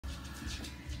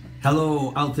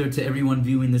Hello out there to everyone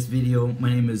viewing this video. My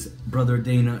name is Brother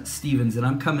Dana Stevens, and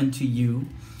I'm coming to you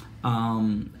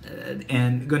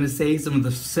and going to say some of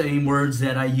the same words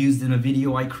that I used in a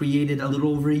video I created a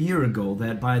little over a year ago,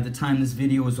 that by the time this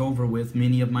video is over with,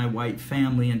 many of my white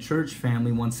family and church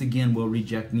family once again will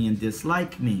reject me and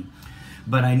dislike me.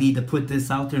 But I need to put this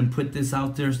out there and put this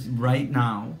out there right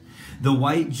now. The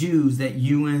white Jews that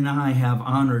you and I have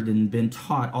honored and been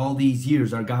taught all these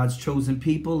years are God's chosen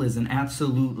people is an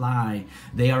absolute lie.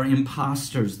 They are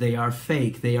imposters. They are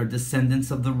fake. They are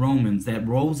descendants of the Romans that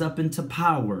rose up into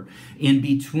power in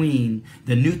between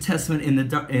the New Testament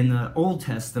and the Old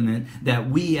Testament that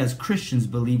we as Christians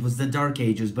believe was the Dark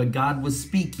Ages, but God was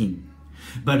speaking.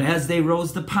 But as they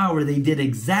rose to power, they did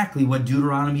exactly what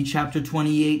Deuteronomy chapter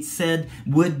 28 said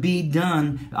would be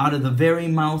done out of the very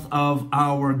mouth of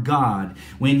our God,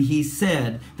 when he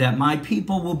said that my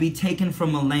people will be taken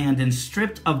from a land and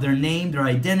stripped of their name, their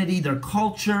identity, their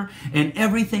culture, and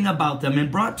everything about them,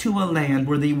 and brought to a land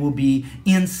where they will be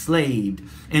enslaved,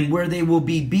 and where they will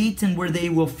be beat, and where they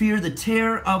will fear the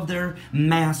terror of their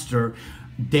master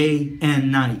day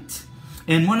and night.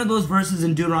 And one of those verses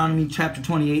in Deuteronomy chapter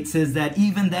 28 says that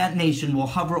even that nation will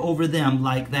hover over them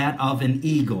like that of an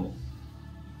eagle.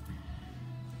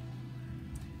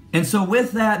 And so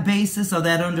with that basis of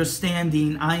that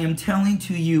understanding, I am telling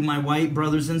to you, my white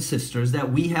brothers and sisters,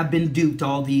 that we have been duped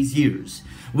all these years.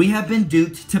 We have been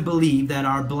duped to believe that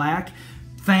our black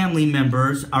family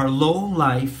members are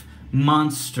low-life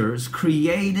monsters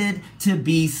created to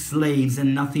be slaves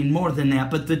and nothing more than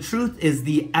that. But the truth is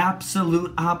the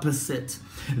absolute opposite.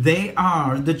 They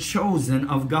are the chosen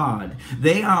of God.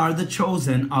 They are the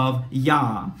chosen of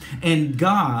Yah. And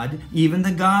God, even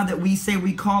the God that we say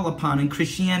we call upon in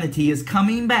Christianity, is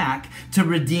coming back to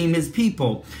redeem his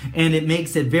people. And it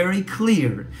makes it very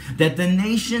clear that the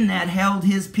nation that held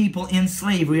his people in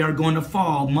slavery are going to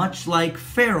fall, much like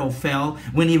Pharaoh fell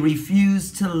when he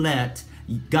refused to let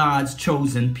God's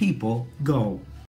chosen people go.